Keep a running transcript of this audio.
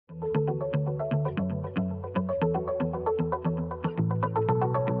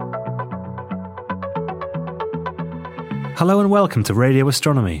Hello and welcome to Radio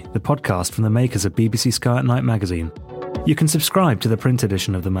Astronomy, the podcast from the makers of BBC Sky at Night magazine. You can subscribe to the print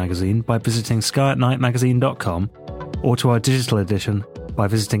edition of the magazine by visiting skyatnightmagazine.com or to our digital edition by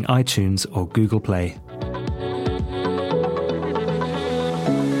visiting iTunes or Google Play.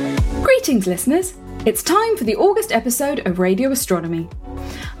 Greetings, listeners. It's time for the August episode of Radio Astronomy.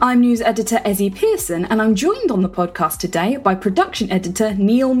 I'm news editor Ezzy Pearson, and I'm joined on the podcast today by production editor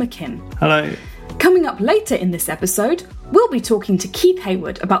Neil McKim. Hello. Coming up later in this episode, we'll be talking to Keith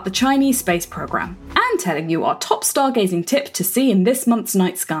Hayward about the Chinese space program and telling you our top stargazing tip to see in this month's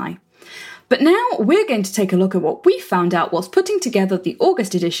night sky. But now we're going to take a look at what we found out whilst putting together the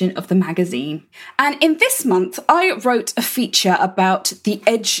August edition of the magazine. And in this month, I wrote a feature about the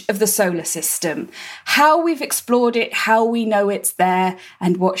edge of the solar system, how we've explored it, how we know it's there,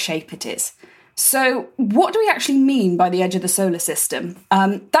 and what shape it is. So what do we actually mean by the edge of the solar system?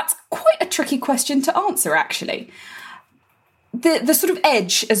 That's quite a tricky question to answer, actually. The sort of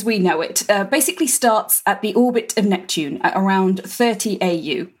edge, as we know it, basically starts at the orbit of Neptune at around 30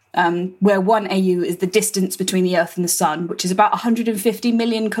 AU. Where 1 AU is the distance between the Earth and the Sun, which is about 150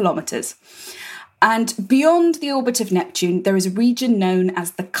 million kilometres. And beyond the orbit of Neptune, there is a region known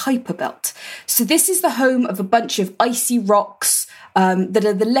as the Kuiper Belt. So this is the home of a bunch of icy rocks that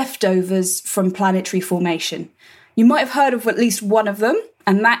are the leftovers from planetary formation. You might have heard of at least one of them,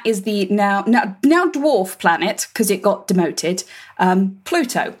 and that is the now dwarf planet, because it got demoted,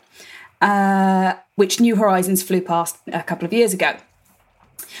 Pluto, which New Horizons flew past a couple of years ago.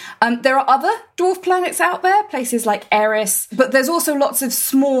 There are other dwarf planets out there, places like Eris, but there's also lots of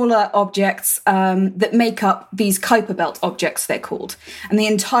smaller objects that make up these Kuiper Belt objects, they're called. And the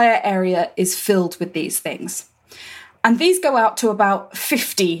entire area is filled with these things. And these go out to about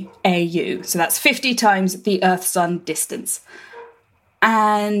 50 AU, so that's 50 times the Earth-Sun distance.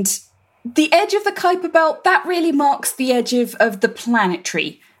 And the edge of the Kuiper Belt, that really marks the edge of the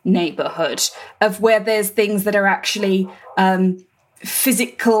planetary neighbourhood, of where there's things that are actually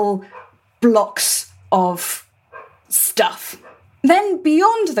physical blocks of stuff. Then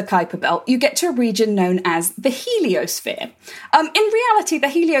beyond the Kuiper Belt, you get to a region known as the heliosphere. In reality, the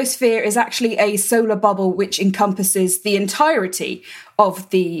heliosphere is actually a solar bubble which encompasses the entirety of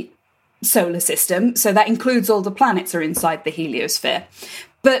the solar system. So that includes all the planets are inside the heliosphere.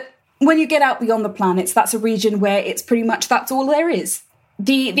 But when you get out beyond the planets, that's a region where it's pretty much that's all there is.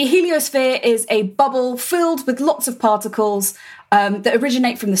 The heliosphere is a bubble filled with lots of particles that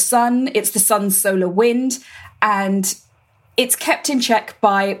originate from the sun. It's the sun's solar wind, and it's kept in check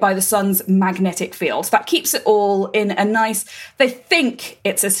by the sun's magnetic field. That keeps it all in a nice, they think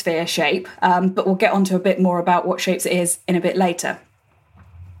it's a sphere shape, but we'll get onto a bit more about what shapes it is in a bit later.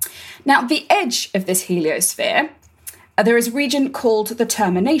 Now, the edge of this heliosphere, there is a region called the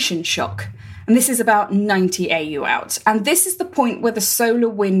termination shock. And this is about 90 AU out. And this is the point where the solar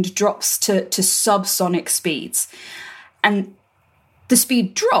wind drops to subsonic speeds. And the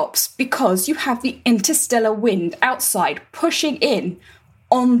speed drops because you have the interstellar wind outside pushing in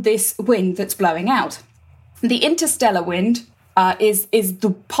on this wind that's blowing out. The interstellar wind is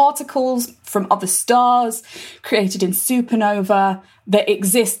the particles from other stars created in supernova that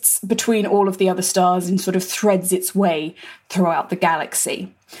exists between all of the other stars and sort of threads its way throughout the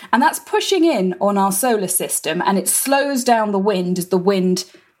galaxy. And that's pushing in on our solar system, and it slows down the wind as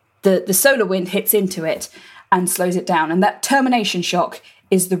the solar wind hits into it and slows it down. And that termination shock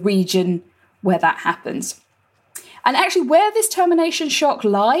is the region where that happens. And actually, where this termination shock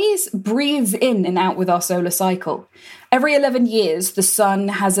lies breathes in and out with our solar cycle. Every 11 years, the sun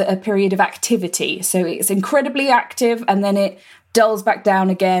has a period of activity. So it's incredibly active, and then it dulls back down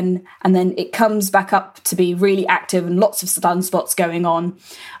again, and then it comes back up to be really active and lots of sunspots going on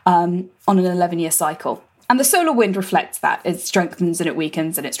an 11-year cycle. And the solar wind reflects that. It strengthens and it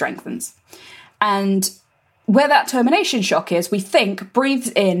weakens and it strengthens. And where that termination shock is, we think breathes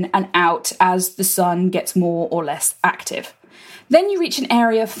in and out as the sun gets more or less active. Then you reach an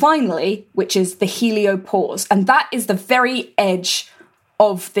area, finally, which is the heliopause, and that is the very edge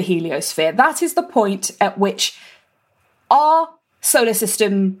of the heliosphere. That is the point at which our solar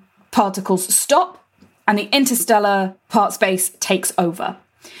system particles stop and the interstellar part space takes over.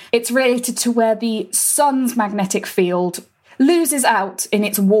 It's related to where the sun's magnetic field loses out in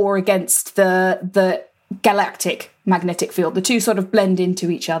its war against the galactic magnetic field. The two sort of blend into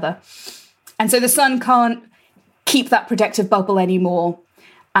each other. And so the sun can't keep that protective bubble anymore,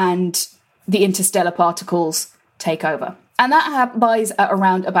 and the interstellar particles take over. And that lies at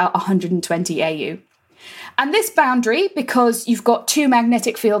around about 120 AU. And this boundary, because you've got two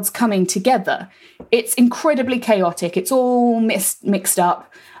magnetic fields coming together, it's incredibly chaotic. It's all mixed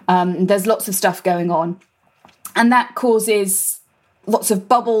up. There's lots of stuff going on. And that causes lots of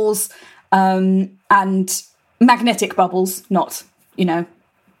bubbles and magnetic bubbles, not,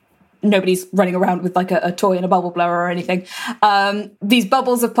 nobody's running around with like a toy and a bubble blower or anything. These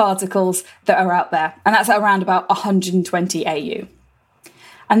bubbles of particles that are out there. And that's at around about 120 AU.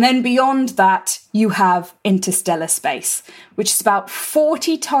 And then beyond that, you have interstellar space, which is about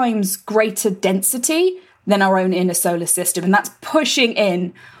 40 times greater density than our own inner solar system. And that's pushing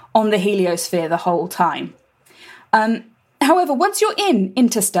in on the heliosphere the whole time. However, once you're in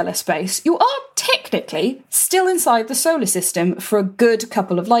interstellar space, you are technically still inside the solar system for a good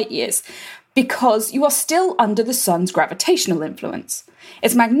couple of light years, because you are still under the sun's gravitational influence.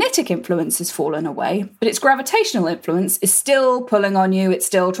 Its magnetic influence has fallen away, but its gravitational influence is still pulling on you. It's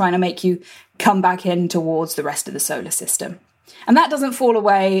still trying to make you come back in towards the rest of the solar system. And that doesn't fall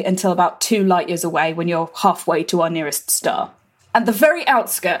away until about 2 light years away, when you're halfway to our nearest star. At the very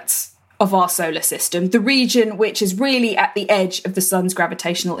outskirts of our solar system, the region which is really at the edge of the sun's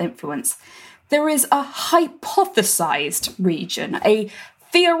gravitational influence, there is a hypothesized region, a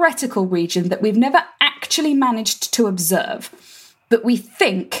theoretical region that we've never actually managed to observe, but we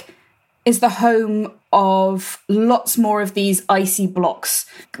think is the home of lots more of these icy blocks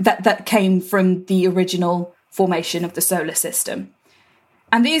that came from the original formation of the solar system.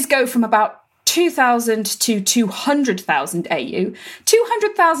 And these go from about 2,000 to 200,000 AU.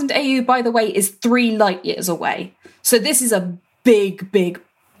 200,000 AU, by the way, is 3 light years away. So this is a big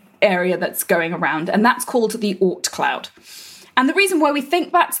area that's going around, and that's called the Oort cloud. And the reason why we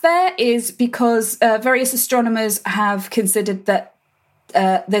think that's there is because various astronomers have considered that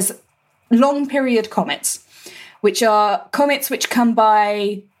there's long period comets, which are comets which come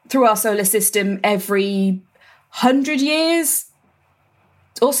by through our solar system every 100 years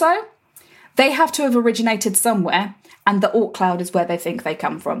or so. They have to have originated somewhere, and the Oort cloud is where they think they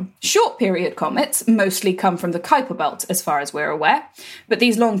come from. Short period comets mostly come from the Kuiper belt, as far as we're aware, but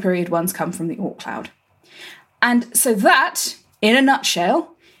these long period ones come from the Oort cloud. And so that, in a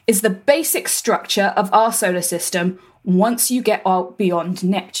nutshell, is the basic structure of our solar system once you get out beyond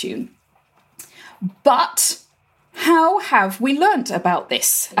Neptune. But how have we learnt about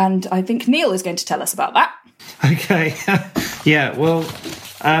this? And I think Neil is going to tell us about that. Okay. Yeah, well,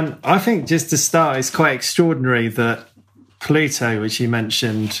 I think just to start, it's quite extraordinary that Pluto, which you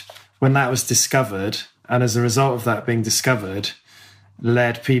mentioned, when that was discovered, and as a result of that being discovered,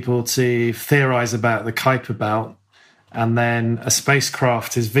 led people to theorise about the Kuiper belt, and then a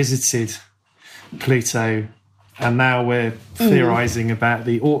spacecraft has visited Pluto, and now we're theorising about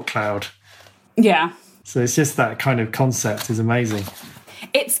the Oort cloud. Yeah. So it's just that kind of concept is amazing.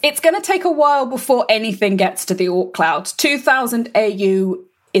 It's going to take a while before anything gets to the Oort cloud. 2,000 AU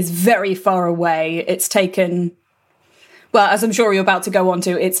is very far away. It's taken, well, as I'm sure you're about to go on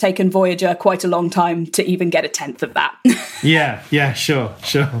to, it's taken Voyager quite a long time to even get a tenth of that. Yeah, sure.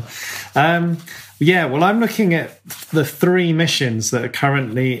 Yeah, well, I'm looking at the 3 missions that are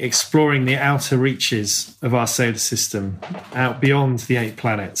currently exploring the outer reaches of our solar system, out beyond the 8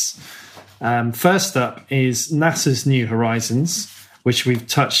 planets. First up is NASA's New Horizons, which we've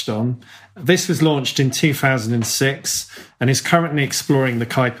touched on. This was launched in 2006 and is currently exploring the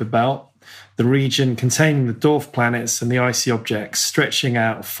Kuiper belt, the region containing the dwarf planets and the icy objects stretching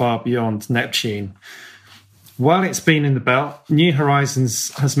out far beyond Neptune. While it's been in the belt, New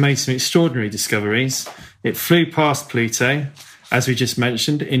Horizons has made some extraordinary discoveries. It flew past Pluto, as we just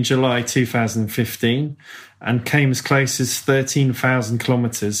mentioned, in July 2015, and came as close as 13,000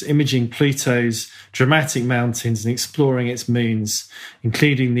 kilometres, imaging Pluto's dramatic mountains and exploring its moons,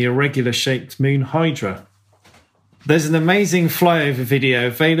 including the irregular-shaped moon Hydra. There's an amazing flyover video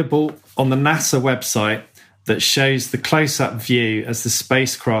available on the NASA website that shows the close-up view as the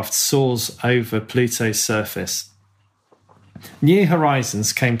spacecraft soars over Pluto's surface. New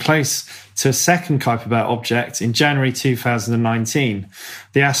Horizons came close to a second Kuiper belt object in January 2019,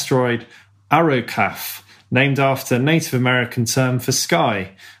 the asteroid Arrokoth, named after a Native American term for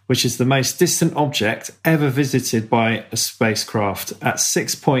sky, which is the most distant object ever visited by a spacecraft at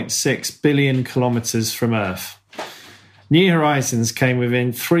 6.6 billion kilometres from Earth. New Horizons came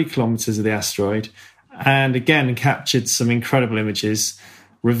within 3 kilometres of the asteroid and again captured some incredible images,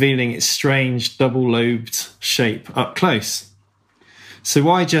 revealing its strange double-lobed shape up close. So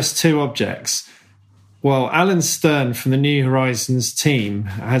why just 2 objects? Well, Alan Stern from the New Horizons team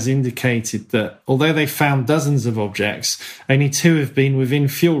has indicated that although they found dozens of objects, only 2 have been within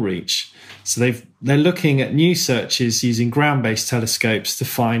fuel reach. So they're looking at new searches using ground-based telescopes to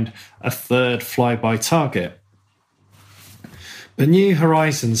find a third flyby target. But New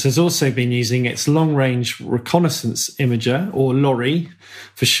Horizons has also been using its long-range reconnaissance imager, or LORRI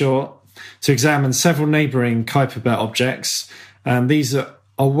for short, to examine several neighbouring Kuiper Belt objects. These are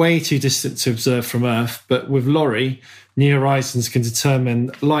way too distant to observe from Earth, but with LORRI, New Horizons can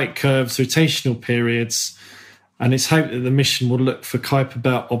determine light curves, rotational periods, and it's hoped that the mission will look for Kuiper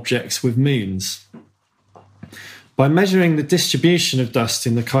Belt objects with moons. By measuring the distribution of dust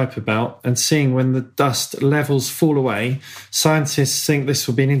in the Kuiper Belt and seeing when the dust levels fall away, scientists think this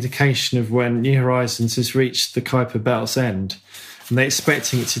will be an indication of when New Horizons has reached the Kuiper Belt's end, and they're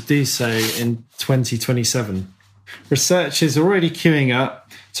expecting it to do so in 2027. Researchers are already queuing up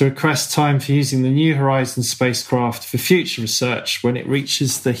to request time for using the New Horizons spacecraft for future research when it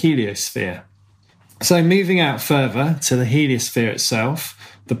reaches the heliosphere. So moving out further to the heliosphere itself,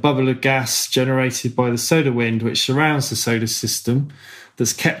 the bubble of gas generated by the solar wind which surrounds the solar system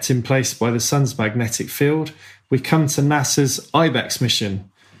that's kept in place by the sun's magnetic field, we come to NASA's IBEX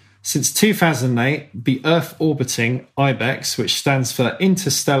mission. Since 2008, the Earth-orbiting IBEX, which stands for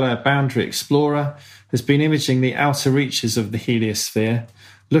Interstellar Boundary Explorer, has been imaging the outer reaches of the heliosphere,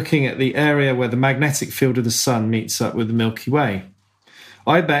 looking at the area where the magnetic field of the sun meets up with the Milky Way.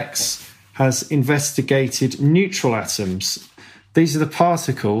 IBEX has investigated neutral atoms. These are the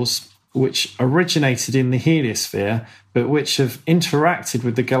particles which originated in the heliosphere, but which have interacted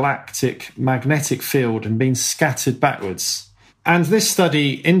with the galactic magnetic field and been scattered backwards. And this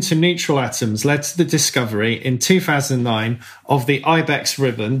study into neutral atoms led to the discovery in 2009 of the IBEX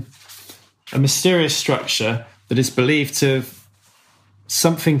ribbon, a mysterious structure that is believed to have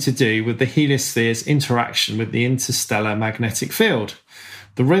something to do with the heliosphere's interaction with the interstellar magnetic field.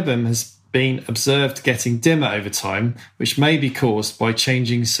 The ribbon has been observed getting dimmer over time, which may be caused by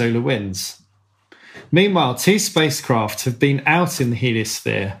changing solar winds. Meanwhile, 2 spacecraft have been out in the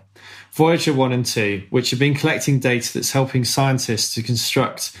heliosphere, Voyager 1 and 2, which have been collecting data that's helping scientists to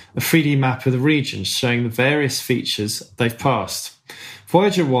construct a 3D map of the region showing the various features they've passed.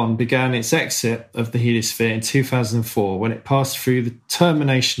 Voyager 1 began its exit of the heliosphere in 2004 when it passed through the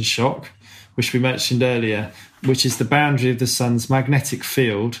termination shock, which we mentioned earlier, which is the boundary of the sun's magnetic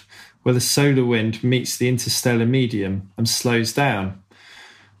field where the solar wind meets the interstellar medium and slows down.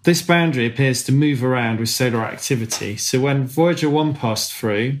 This boundary appears to move around with solar activity, so when Voyager 1 passed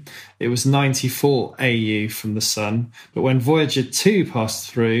through, it was 94 AU from the sun, but when Voyager 2 passed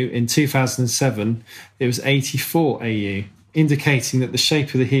through in 2007, it was 84 AU, indicating that the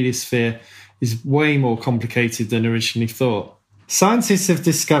shape of the heliosphere is way more complicated than originally thought. Scientists have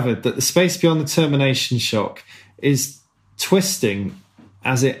discovered that the space beyond the termination shock is twisting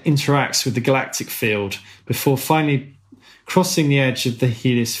as it interacts with the galactic field before finally crossing the edge of the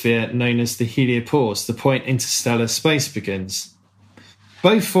heliosphere known as the heliopause, the point interstellar space begins.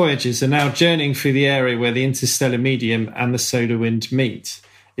 Both Voyagers are now journeying through the area where the interstellar medium and the solar wind meet.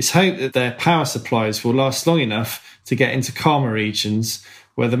 It's hoped that their power supplies will last long enough to get into calmer regions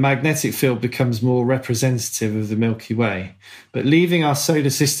where the magnetic field becomes more representative of the Milky Way. But leaving our solar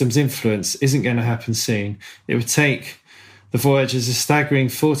system's influence isn't going to happen soon. It would take the Voyagers a staggering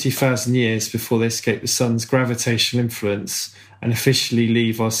 40,000 years before they escape the sun's gravitational influence and officially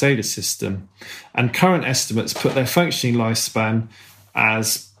leave our solar system. And current estimates put their functioning lifespan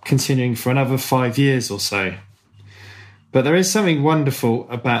as continuing for another 5 years or so. But there is something wonderful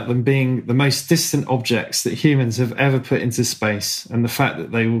about them being the most distant objects that humans have ever put into space, and the fact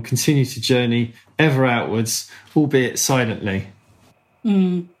that they will continue to journey ever outwards, albeit silently.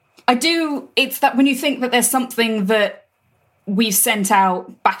 It's that when you think that there's something that we've sent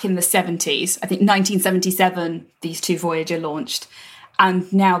out back in the 70s, I think 1977, these 2 Voyager launched,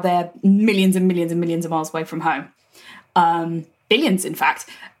 and now they're millions and millions and millions of miles away from home. Billions, in fact.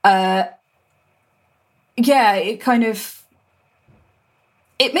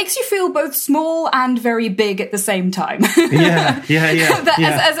 It makes you feel both small and very big at the same time. Yeah.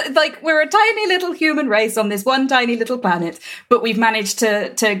 Like we're a tiny little human race on this one tiny little planet, but we've managed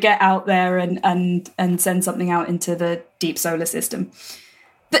to get out there and send something out into the deep solar system.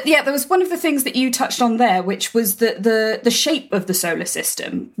 But yeah, there was one of the things that you touched on there, which was the shape of the solar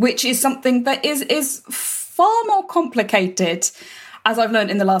system, which is something that is far more complicated, as I've learned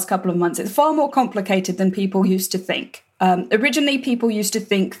in the last couple of months. It's far more complicated than people used to think. Originally, people used to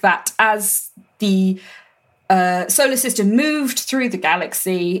think that as the solar system moved through the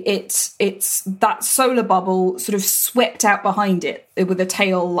galaxy, it's that solar bubble sort of swept out behind it with a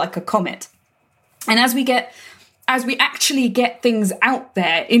tail like a comet. And as we actually get things out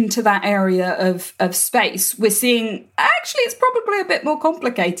there into that area of space, we're seeing actually it's probably a bit more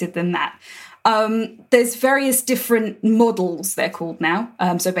complicated than that. There's various different models, they're called now.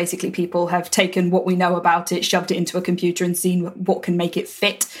 So basically people have taken what we know about it, shoved it into a computer and seen what can make it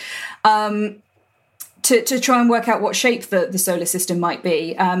fit. to try and work out what shape the solar system might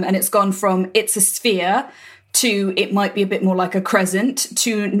be. And it's gone from it's a sphere to it might be a bit more like a crescent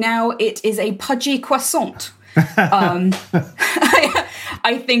to now it is a pudgy croissant.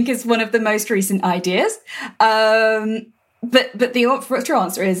 I think is one of the most recent ideas. But the true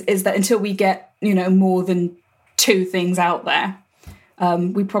answer is that until we get, more than two things out there,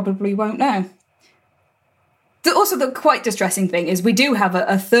 we probably won't know. Also, the quite distressing thing is we do have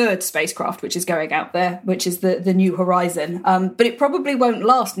a third spacecraft which is going out there, which is the New Horizon. But it probably won't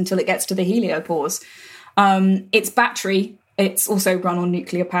last until it gets to the heliopause. Its battery, it's also run on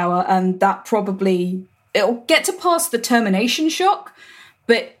nuclear power, and that it'll get to pass the termination shock,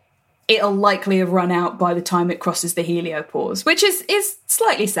 but it'll likely have run out by the time it crosses the heliopause, which is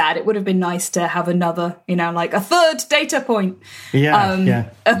slightly sad. It would have been nice to have another, like a third data point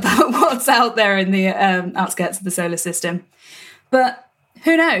about what's out there in the outskirts of the solar system. But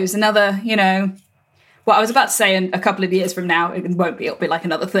who knows? Another, I was about to say in a couple of years from now, it won't be. It'll be like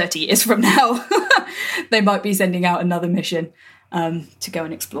another 30 years from now. They might be sending out another mission to go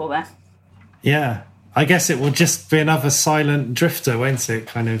and explore there. Yeah. I guess it will just be another silent drifter, won't it?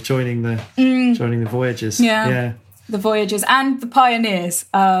 Kind of joining the Voyagers. Yeah, the Voyagers and the Pioneers.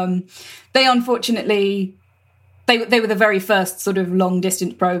 They unfortunately, they were the very first sort of long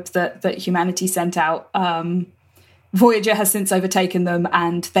distance probes that humanity sent out. Voyager has since overtaken them,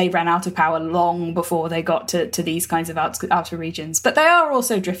 and they ran out of power long before they got to these kinds of outer regions. But they are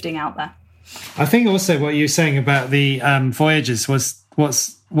also drifting out there. I think also what you were saying about the Voyagers was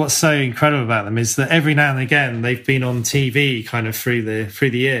what's so incredible about them is that every now and again they've been on TV kind of through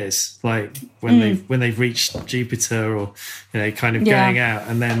the years, like when they've reached Jupiter or kind of going out,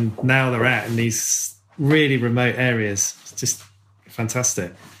 and then now they're out in these really remote areas. It's just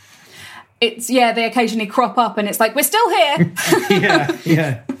fantastic. They occasionally crop up and it's like, we're still here.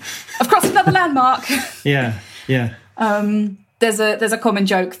 yeah. I've crossed another landmark. Yeah. There's a common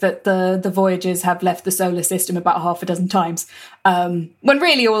joke that the Voyagers have left the solar system about half a dozen times, when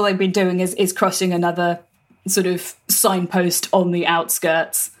really all they've been doing is crossing another sort of signpost on the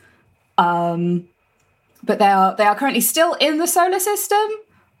outskirts. But they are currently still in the solar system,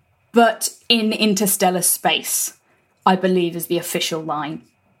 but in interstellar space, I believe is the official line.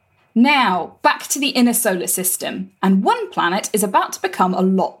 Now, back to the inner solar system, and one planet is about to become a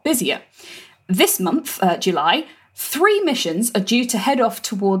lot busier. This month, July, 3 missions are due to head off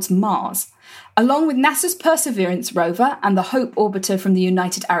towards Mars. Along with NASA's Perseverance rover and the Hope orbiter from the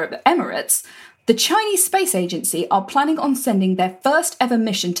United Arab Emirates, the Chinese Space Agency are planning on sending their first ever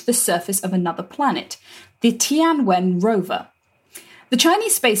mission to the surface of another planet, the Tianwen rover. The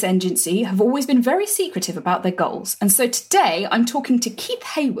Chinese Space Agency have always been very secretive about their goals, and so today I'm talking to Keith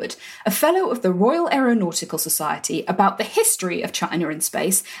Hayward, a Fellow of the Royal Aeronautical Society, about the history of China in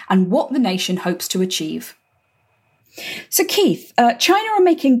space and what the nation hopes to achieve. So Keith, China are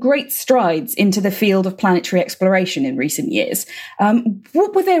making great strides into the field of planetary exploration in recent years.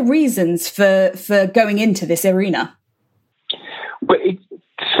 What were their reasons for going into this arena? Well,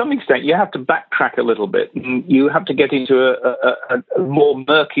 to some extent, you have to backtrack a little bit. You have to get into a more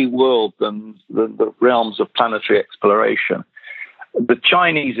murky world than the realms of planetary exploration. The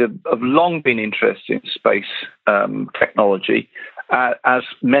Chinese have long been interested in space technology, as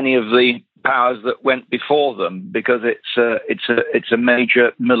many of the powers that went before them, because it's a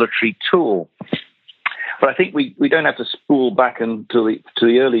major military tool. But I think we don't have to spool back until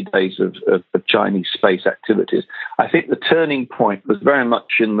the early days of Chinese space activities. I think the turning point was very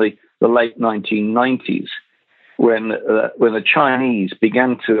much in the late 1990s, when the Chinese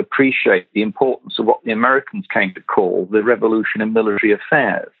began to appreciate the importance of what the Americans came to call the revolution in military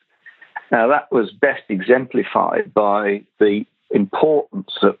affairs. Now, that was best exemplified by the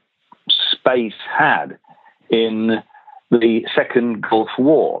importance that space had in the Second Gulf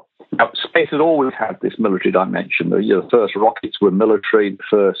War. Now, space had always had this military dimension. The first rockets were military. The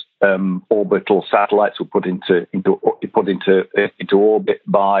first orbital satellites were put into orbit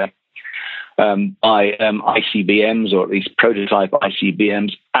by ICBMs, or at least prototype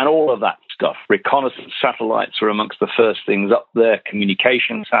ICBMs, and all of that stuff. Reconnaissance satellites were amongst the first things up there.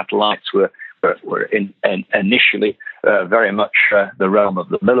 Communication satellites were initially very much the realm of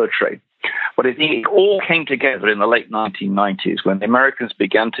the military. But it all came together in the late 1990s when the Americans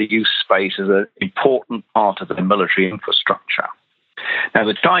began to use space as an important part of their military infrastructure. Now,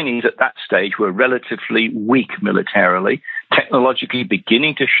 the Chinese at that stage were relatively weak militarily, technologically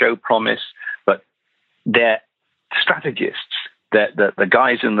beginning to show promise, but their strategists, the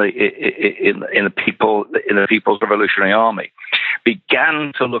guys in the People's Revolutionary Army,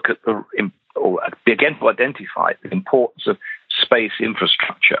 began to began to identify the importance of space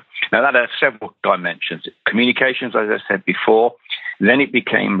infrastructure. Now, that has several dimensions. Communications, as I said before, then it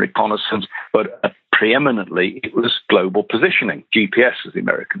became reconnaissance, but preeminently it was global positioning, GPS as the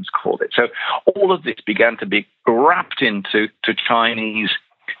Americans called it. So all of this began to be wrapped into Chinese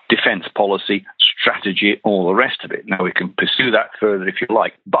defense policy, strategy, all the rest of it. Now, we can pursue that further if you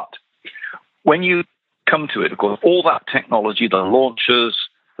like. But when you come to it, of course, all that technology, the launchers,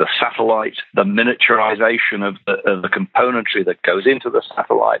 the satellite, the miniaturization of the componentry that goes into the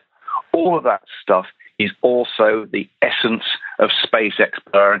satellite, all of that stuff is also the essence of space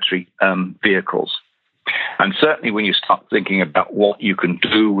exploratory vehicles. And certainly when you start thinking about what you can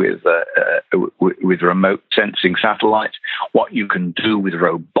do with remote sensing satellites, what you can do with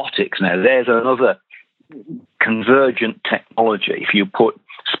robotics, now there's another convergent technology. If you put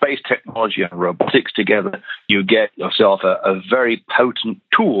space technology and robotics together, you get yourself a very potent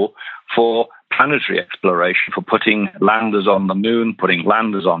tool for planetary exploration, for putting landers on the moon, putting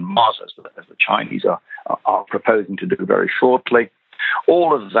landers on Mars, as the Chinese are proposing to do very shortly.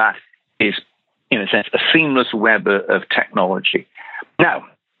 All of that is, in a sense, a seamless web of technology. Now,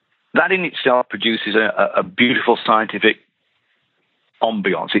 that in itself produces a beautiful scientific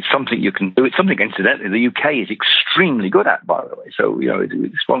ambiance. It's something you can do. It's something, incidentally, the UK is extremely good at, by the way. So,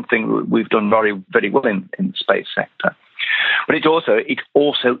 it's one thing we've done very, very well in the space sector. But it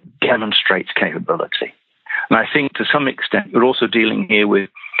also demonstrates capability. And I think to some extent we're also dealing here with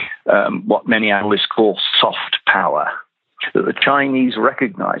what many analysts call soft power, that the Chinese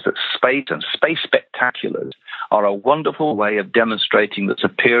recognize that space and space spectaculars are a wonderful way of demonstrating the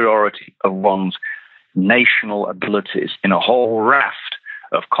superiority of one's national abilities in a whole raft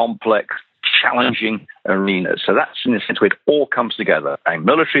of complex, challenging arenas. So that's, in a sense, where it all comes together. A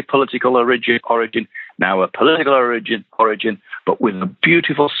military political origin, now a political origin, but with a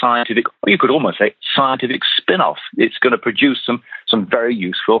beautiful scientific, or you could almost say scientific spin-off. It's going to produce some very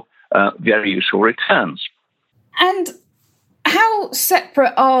useful returns. And how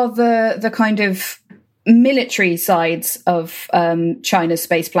separate are the kind of military sides of China's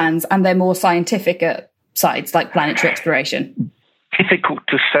space plans and their more scientific sides, like planetary exploration? Difficult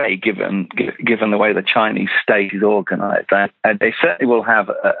to say, given the way the Chinese state is organized. And they certainly will have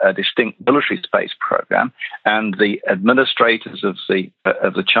a distinct military space program, and the administrators of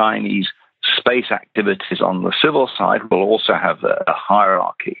the Chinese space activities on the civil side will also have a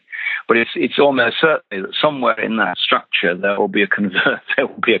hierarchy. But it's almost certainly that somewhere in that structure there will be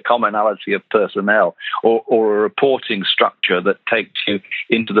a commonality of personnel or a reporting structure that takes you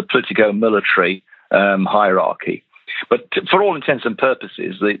into the politico-military hierarchy. But for all intents and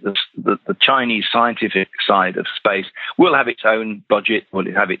purposes, the Chinese scientific side of space will have its own budget, will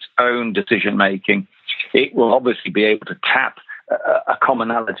have its own decision-making. It will obviously be able to tap a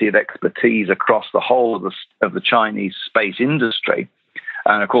commonality of expertise across the whole of the Chinese space industry.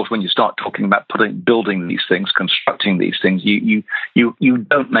 And of course, when you start talking about building these things, constructing these things, you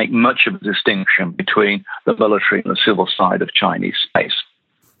don't make much of a distinction between the military and the civil side of Chinese space.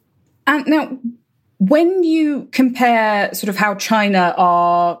 And now, when you compare sort of how China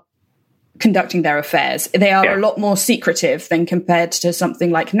are conducting their affairs, they are a lot more secretive than compared to something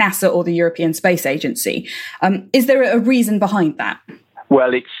like NASA or the European Space Agency. Is there a reason behind that?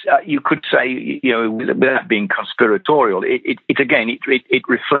 Well, it's you could say, without being conspiratorial, it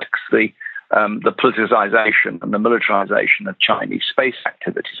reflects the politicization and the militarization of Chinese space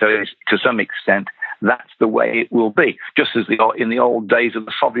activity. So to some extent, that's the way it will be. Just as in the old days of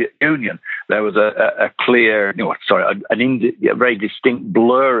the Soviet Union, there was a clear, a very distinct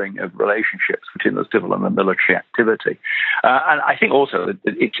blurring of relationships between the civil and the military activity. And I think also that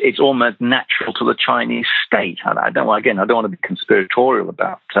it's almost natural to the Chinese state. And I don't want to be conspiratorial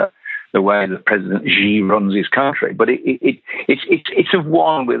about the way that President Xi runs his country, but it's of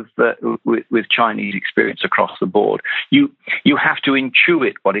one with Chinese experience across the board. You have to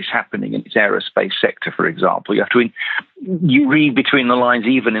intuit what is happening in its aerospace sector, for example. You read between the lines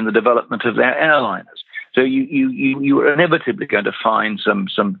even in the development of their airliners. So you are inevitably going to find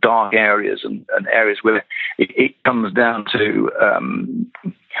some dark areas and areas where it comes down to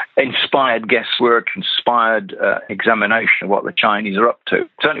inspired guesswork, inspired examination of what the Chinese are up to.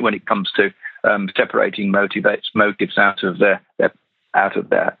 Certainly when it comes to separating motives out of their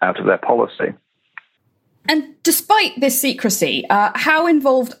policy. And despite this secrecy, how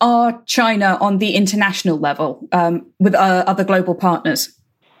involved are China on the international level with other global partners?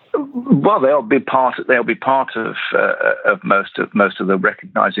 Well, they'll be part of most of the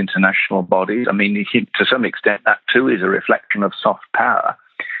recognised international bodies. I mean, to some extent, that too is a reflection of soft power.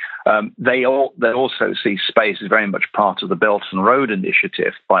 They also see space as very much part of the Belt and Road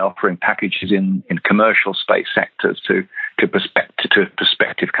Initiative by offering packages in commercial space sectors to to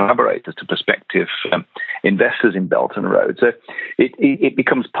prospective collaborators, to prospective investors in Belt and Road. So it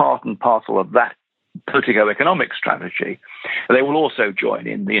becomes part and parcel of that politico-economic strategy. They will also join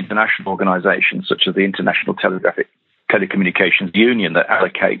in the international organizations such as the International Telecommunications Union that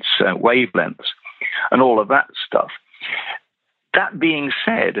allocates wavelengths and all of that stuff. That being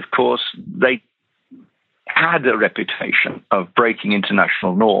said, of course, they had a reputation of breaking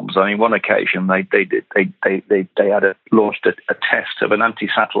international norms. I mean, one occasion they had launched a test of an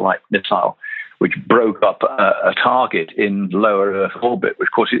anti-satellite missile, which broke up a target in lower Earth orbit, which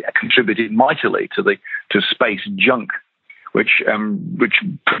of course it contributed mightily to space junk, which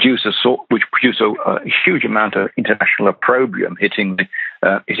produced a huge amount of international opprobrium hitting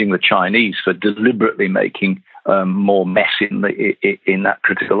the Chinese for deliberately making more mess in that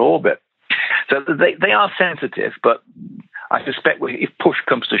critical orbit. So they are sensitive, but I suspect if push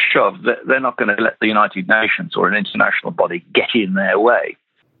comes to shove, they're not going to let the United Nations or an international body get in their way.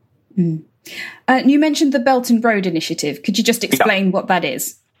 Mm. You mentioned the Belt and Road Initiative. Could you just explain what that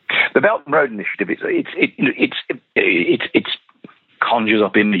is? The Belt and Road Initiative, it conjures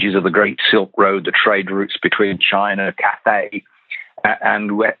up images of the Great Silk Road, the trade routes between China, Cathay,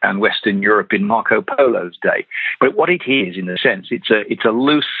 and Western Europe in Marco Polo's day. But what it is, in a sense, it's a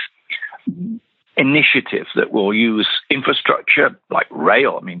loose initiative that will use infrastructure like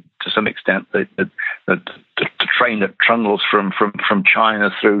rail. I mean, to some extent, the train that trundles from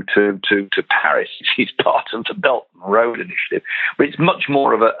China through to Paris is part of the Belt and Road Initiative. But it's much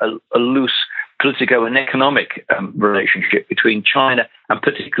more of a loose political and economic relationship between China and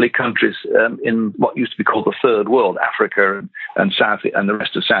particularly countries in what used to be called the Third World, Africa and the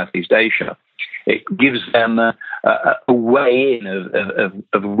rest of Southeast Asia. It gives them a way in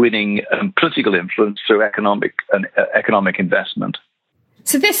of winning political influence through economic investment.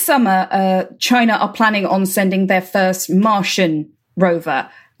 So this summer, China are planning on sending their first Martian rover,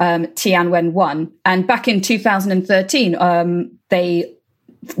 Tianwen-1, and back in 2013, they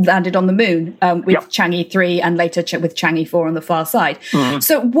landed on the moon with Chang'e 3 and later with Chang'e 4 on the far side. Mm-hmm.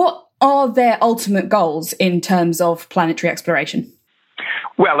 So what are their ultimate goals in terms of planetary exploration?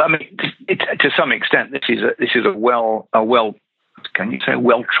 Well, I mean, to some extent, this is a well-trodden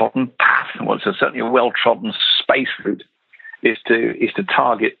path. Well, it's certainly a well-trodden space route. Is to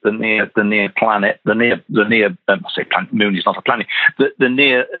target the near planet, the near planet, moon is not a planet, the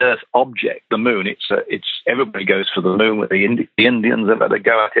near Earth object, the moon. It's everybody goes for the moon. The Indians have had a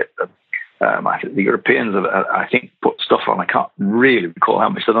go at it. I think the Europeans have, I think, put stuff on. I can't really recall how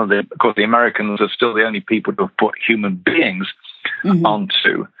many. Of course, the Americans are still the only people to have put human beings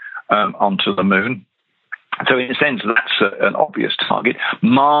onto the moon. So, in a sense, that's an obvious target.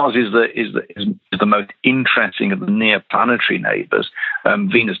 Mars is the most interesting of the near planetary neighbours.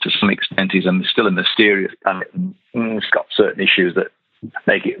 Venus, to some extent, is still a mysterious planet, and it's got certain issues that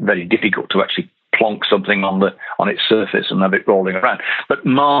make it very difficult to actually plonk something on its surface and have it rolling around. But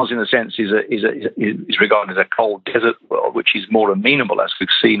Mars, in a sense, is regarded as a cold desert world, which is more amenable, as we've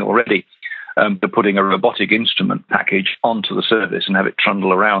seen already, to putting a robotic instrument package onto the surface and have it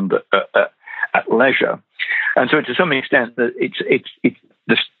trundle around at leisure. And so, to some extent, the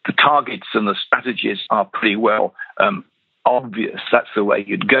targets and the strategies are pretty well obvious. That's the way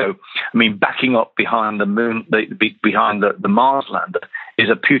you'd go. I mean, backing up behind the moon, behind the Mars lander, is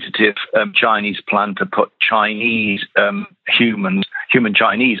a putative Chinese plan to put Chinese human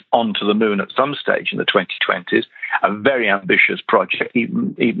Chinese onto the moon at some stage in the 2020s. A very ambitious project.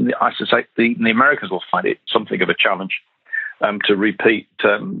 Even I suspect the Americans will find it something of a challenge to repeat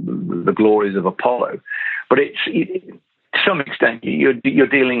the glories of Apollo. But to some extent, you're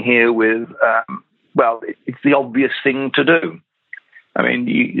dealing here with, it's the obvious thing to do. I mean,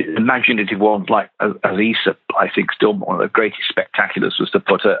 imaginative ones like ESA, I think still one of the greatest spectaculars was to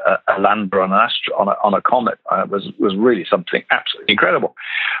put a lander on a comet. Was really something absolutely incredible.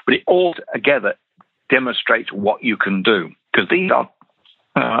 But it all together demonstrates what you can do. Because these are,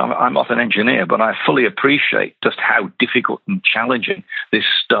 I'm not an engineer, but I fully appreciate just how difficult and challenging this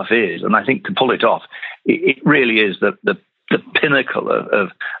stuff is. And I think to pull it off, it really is the pinnacle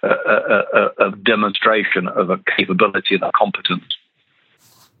of demonstration of a capability and a competence.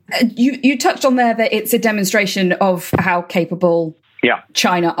 You touched on there that it's a demonstration of how capable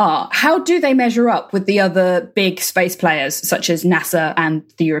China are. How do they measure up with the other big space players, such as NASA and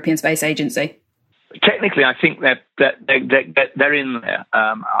the European Space Agency? Technically, I think they're in there.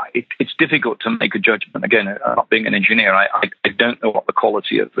 It's difficult to make a judgment. Again, not being an engineer, I don't know what the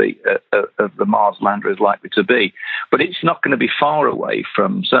quality of the Mars lander is likely to be, but it's not going to be far away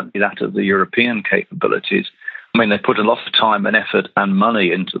from certainly that of the European capabilities. I mean, they put a lot of time and effort and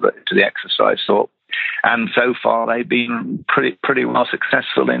money into the exercise, so And so far, they've been pretty well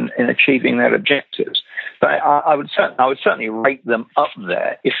successful in achieving their objectives. But I would certainly rate them up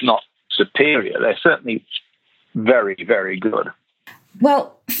there, if not superior. They're certainly very, very good.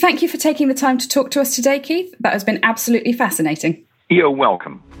 Well, thank you for taking the time to talk to us today, Keith. That has been absolutely fascinating. You're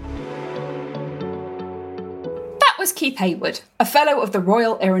welcome. That was Keith Hayward, a Fellow of the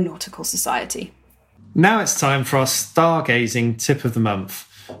Royal Aeronautical Society. Now it's time for our stargazing tip of the month.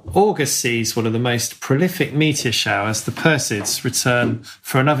 August sees one of the most prolific meteor showers, the Perseids, return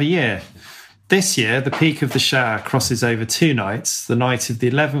for another year. This year, the peak of the shower crosses over 2 nights, the night of the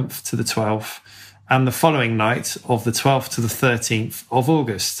 11th to the 12th, and the following night of the 12th to the 13th of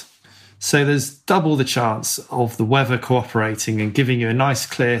August. So there's double the chance of the weather cooperating and giving you a nice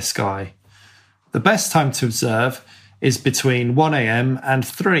clear sky. The best time to observe is between 1 a.m. and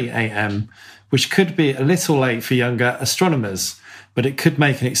 3 a.m, which could be a little late for younger astronomers, but it could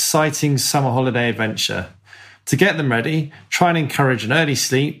make an exciting summer holiday adventure. To get them ready, try and encourage an early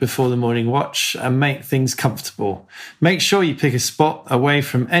sleep before the morning watch and make things comfortable. Make sure you pick a spot away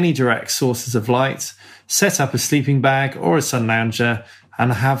from any direct sources of light, set up a sleeping bag or a sun lounger,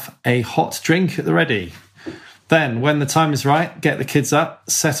 and have a hot drink at the ready. Then, when the time is right, get the kids up,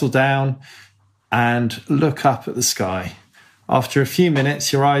 settle down, and look up at the sky. After a few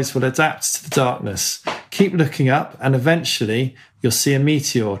minutes, your eyes will adapt to the darkness. Keep looking up, and eventually you'll see a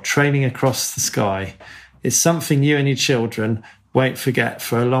meteor trailing across the sky. It's something you and your children won't forget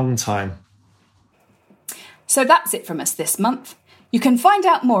for a long time. So that's it from us this month. You can find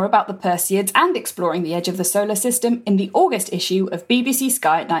out more about the Perseids and exploring the edge of the solar system in the August issue of BBC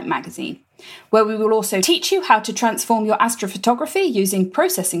Sky at Night magazine, where we will also teach you how to transform your astrophotography using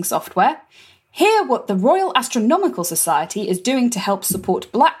processing software, hear what the Royal Astronomical Society is doing to help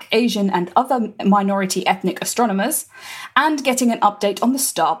support Black, Asian and other minority ethnic astronomers, and getting an update on the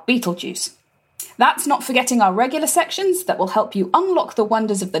star Betelgeuse. That's not forgetting our regular sections that will help you unlock the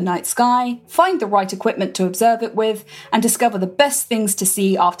wonders of the night sky, find the right equipment to observe it with, and discover the best things to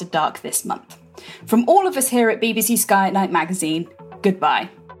see after dark this month. From all of us here at BBC Sky at Night magazine, goodbye.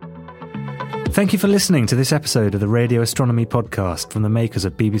 Thank you for listening to this episode of the Radio Astronomy podcast from the makers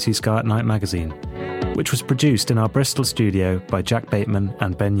of BBC Sky at Night magazine, which was produced in our Bristol studio by Jack Bateman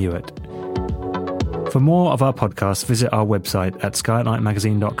and Ben Hewitt. For more of our podcasts, visit our website at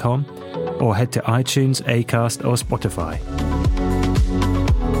skyatnightmagazine.com or head to iTunes, Acast or Spotify.